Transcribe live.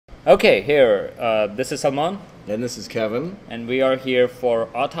Okay, here, this is Salman, And this is Kevin. and we are here for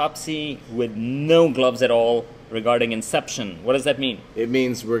autopsy with no gloves at all regarding Inception. What does that mean? It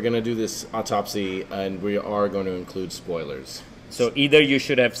means we're going to do this autopsy and we are going to include spoilers. So either you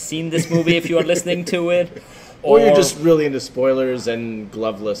should have seen this movie if you are listening to it, Or you're just really into spoilers and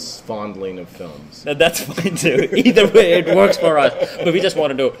gloveless fondling of films. That's fine too. Either way, it works for us. But we just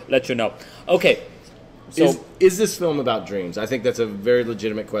wanted to let you know. Okay, so Is this film about dreams? I think that's a very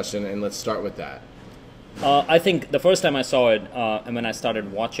legitimate question, and let's start with that. I think the first time I saw it, and when I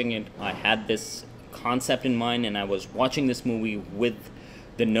started watching it, I had this concept in mind, and I was watching this movie with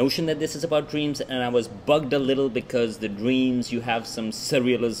the notion that this is about dreams, and I was bugged a little because the dreams, you have some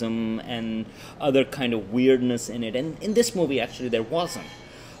surrealism and other kind of weirdness in it, and in this movie actually there wasn't.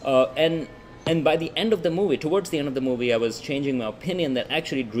 And by the end of the movie, towards the end of the movie, I was changing my opinion that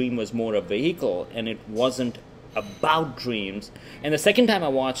actually dream was more a vehicle and it wasn't about dreams. And the second time I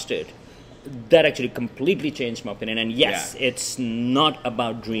watched it, that actually completely changed my opinion. And yes, it's not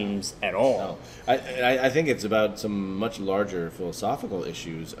about dreams at all. No. I think it's about some much larger philosophical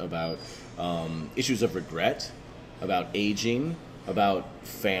issues, about issues of regret, about aging, about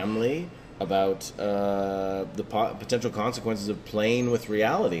family, about the potential consequences of playing with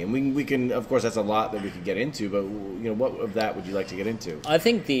reality. And we can, of course, that's a lot that we could get into, but what of that would you like to get into? I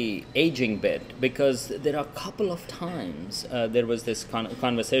think the aging bit, because there are a couple of times there was this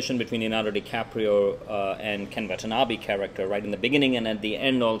conversation between Leonardo DiCaprio and Ken Watanabe character right in the beginning and at the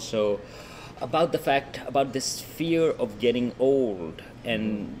end also, about the fact, about this fear of getting old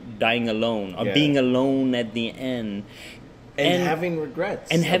and dying alone, or being alone at the end. And having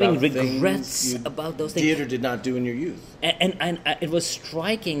regrets. And having regrets about those things. Did or did not do in your youth. And it was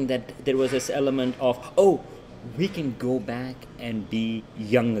striking that there was this element of, oh, we can go back and be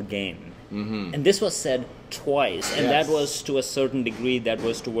young again. Mm-hmm. And this was said twice. And that was, to a certain degree, that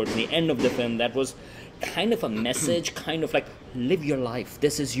was towards the end of the film. That was kind of a message, kind of like, live your life.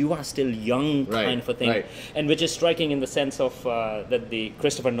 This is, you are still young, kind of a thing. Right. And which is striking in the sense of that the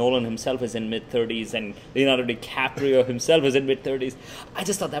Christopher Nolan himself is in mid-30s and Leonardo DiCaprio himself is in mid-30s. I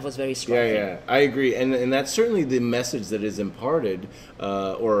just thought that was very striking. Yeah, I agree. And that's certainly the message that is imparted,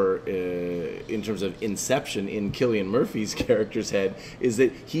 in terms of Inception in Cillian Murphy's character's head, is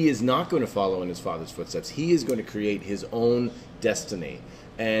that he is not going to follow in his father's footsteps. He is going to create his own destiny.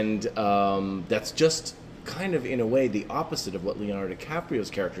 And that's just kind of, in a way, the opposite of what Leonardo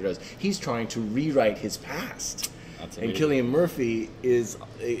DiCaprio's character does. He's trying to rewrite his past. And Cillian Murphy is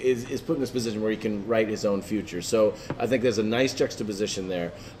put in this position where he can write his own future. So I think there's a nice juxtaposition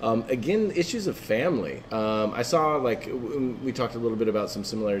there. Again, issues of family. I saw, like, we talked a little bit about some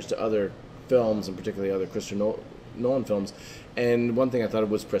similarities to other films, and particularly other Christopher Nolan films. And one thing I thought of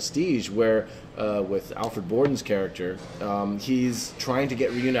was Prestige, where with Alfred Borden's character, he's trying to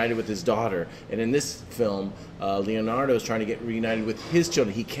get reunited with his daughter. And in this film, Leonardo is trying to get reunited with his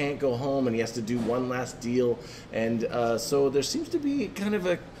children. He can't go home, and he has to do one last deal. And so there seems to be kind of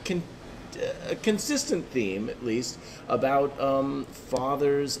a consistent theme, at least, about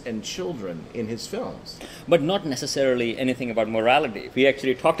fathers and children in his films. But not necessarily anything about morality. We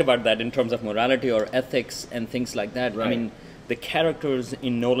actually talked about that in terms of morality or ethics and things like that. Right. I mean, the characters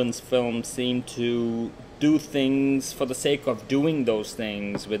in Nolan's films seem to do things for the sake of doing those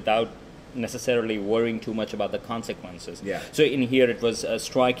things without necessarily worrying too much about the consequences. Yeah. So in here it was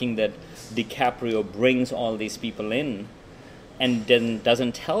striking that DiCaprio brings all these people in and then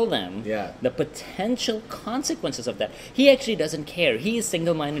doesn't tell them the potential consequences of that. He actually doesn't care. He is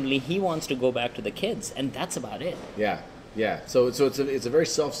single-mindedly, he wants to go back to the kids, and that's about it. Yeah. So it's a very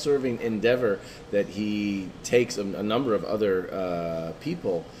self-serving endeavor that he takes a number of other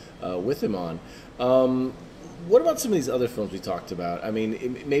people with him on. What about some of these other films we talked about? I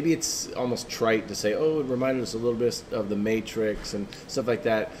mean, maybe it's almost trite to say, oh, it reminded us a little bit of The Matrix and stuff like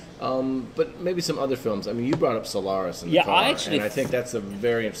that. But maybe some other films. I mean, you brought up Solaris in the car, and I think that's a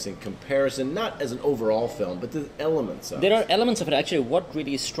very interesting comparison, not as an overall film, but the elements of it. There are elements of it. Actually, what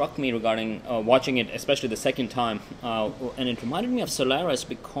really struck me regarding watching it, especially the second time, and it reminded me of Solaris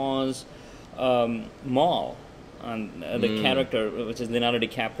because Maul, the character, which is Leonardo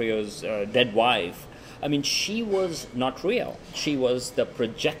DiCaprio's dead wife, I mean, she was not real. She was the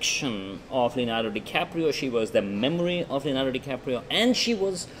projection of Leonardo DiCaprio. She was the memory of Leonardo DiCaprio. And she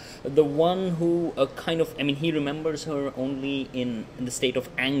was the one who kind of, I mean, he remembers her only in the state of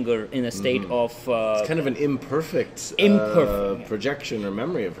anger, in a state of... it's kind of an imperfect projection or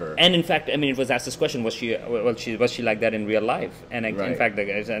memory of her. And in fact, I mean, it was asked this question, was she like that in real life? And in fact, the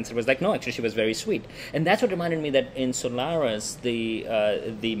guy's answer was like, no, actually, she was very sweet. And that's what reminded me that in Solaris,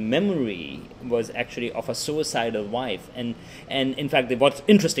 the memory was actually story of a suicidal wife, and in fact, what's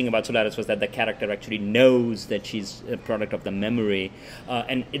interesting about Solaris was that the character actually knows that she's a product of the memory,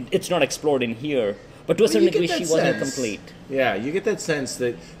 and it's not explored in here. But to a certain degree, she wasn't complete. Yeah, you get that sense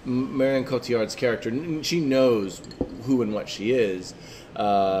that Marion Cotillard's character, she knows who and what she is.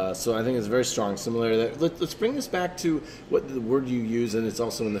 So I think it's very strong. Similar. Let's bring this back to what the word you use, and it's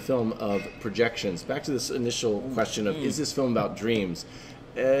also in the film, of projections. Back to this initial question of, is this film about dreams?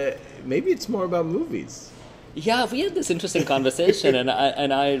 Maybe it's more about movies. Yeah, we had this interesting conversation, and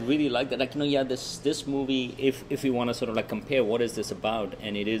I really like that. Like, this movie, if we want to sort of like compare what is this about,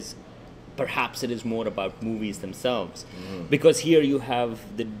 and perhaps it is more about movies themselves, because here you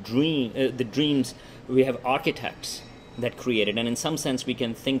have the dreams. We have architects that created, and in some sense we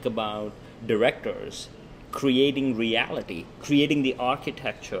can think about directors creating reality, creating the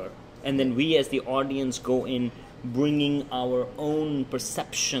architecture, and then we as the audience go in bringing our own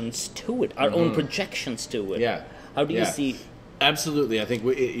perceptions to it, our own projections to it. Yeah. How do you see? Absolutely. I think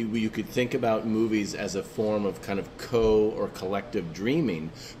you could think about movies as a form of kind of or collective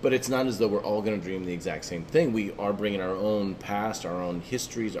dreaming, but it's not as though we're all going to dream the exact same thing. We are bringing our own past, our own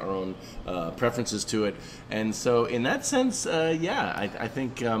histories, our own preferences to it. And so in that sense, I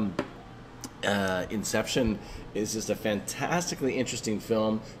think Inception is just a fantastically interesting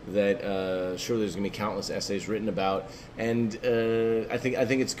film that surely there's going to be countless essays written about, and I think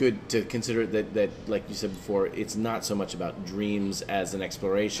it's good to consider that like you said before, it's not so much about dreams as an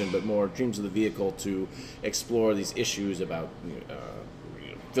exploration, but more dreams of the vehicle to explore these issues about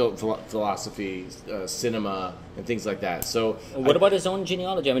philosophy, cinema, and things like that. So, what about his own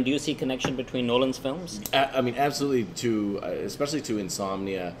genealogy? I mean, do you see connection between Nolan's films? I mean, absolutely. Especially to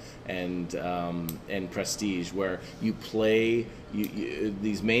Insomnia and Prestige, where you play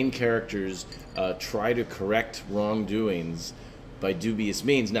these main characters try to correct wrongdoings by dubious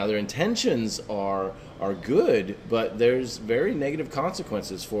means. Now, their intentions are good, but there's very negative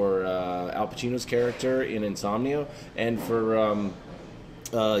consequences for Al Pacino's character in Insomnia, and for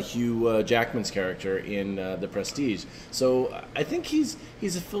Hugh Jackman's character in The Prestige. So I think he's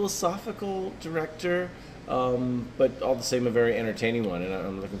a philosophical director, but all the same a very entertaining one, and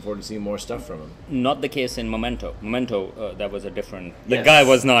I'm looking forward to seeing more stuff from him. Not the case in Memento. Memento, that was a different... The guy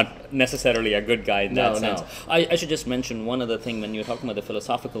was not necessarily a good guy in that sense. No. I should just mention one other thing when you're talking about the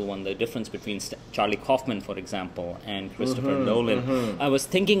philosophical one, the difference between Charlie Kaufman, for example, and Christopher Nolan. I was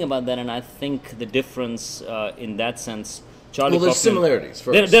thinking about that, and I think the difference in that sense... Charlie there's Kaufman, similarities.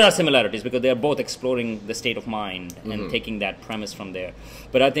 First. There are similarities because they are both exploring the state of mind and taking that premise from there.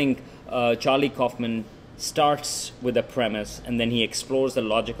 But I think Charlie Kaufman starts with a premise and then he explores the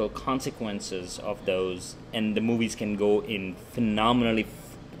logical consequences of those, and the movies can go in phenomenally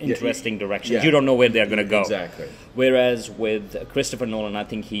interesting directions. Yeah. You don't know where they're going to go. Exactly. Whereas with Christopher Nolan, I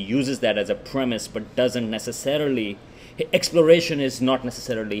think he uses that as a premise but doesn't necessarily... Exploration is not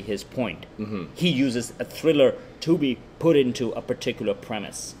necessarily his point. He uses a thriller to be put into a particular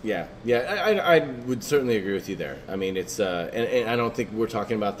premise. Yeah, I would certainly agree with you there. I mean, it's and I don't think we're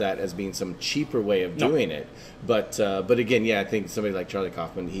talking about that as being some cheaper way of doing it. But again, I think somebody like Charlie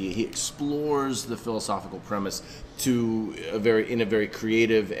Kaufman, he explores the philosophical premise in a very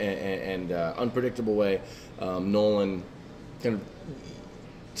creative and unpredictable way. Nolan kind of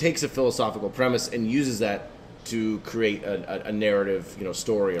takes a philosophical premise and uses that to create a narrative,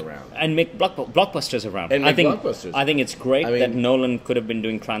 story around, and make blockbusters around. And I think it's great that Nolan could have been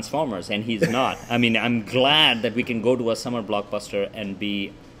doing Transformers, and he's not. I mean, I'm glad that we can go to a summer blockbuster and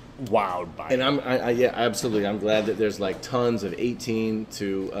be wowed by it. And absolutely. I'm glad that there's like tons of 18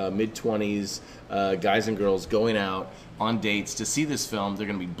 to mid-20s guys and girls going out on dates to see this film. They're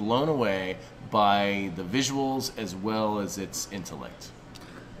going to be blown away by the visuals as well as its intellect.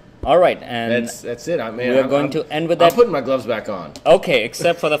 All right, and that's it. We're going to end with that. I'm putting my gloves back on. Okay,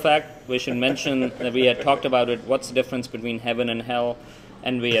 except for the fact we should mention that we had talked about it. What's the difference between heaven and hell?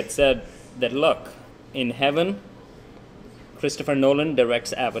 And we had said that, look, in heaven, Christopher Nolan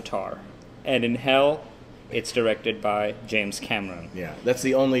directs Avatar, and in hell, it's directed by James Cameron. Yeah, that's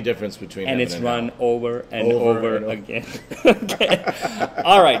the only difference between heaven and it's run over and over again. Okay.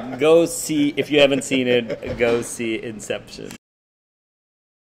 All right, go see, if you haven't seen it, go see Inception.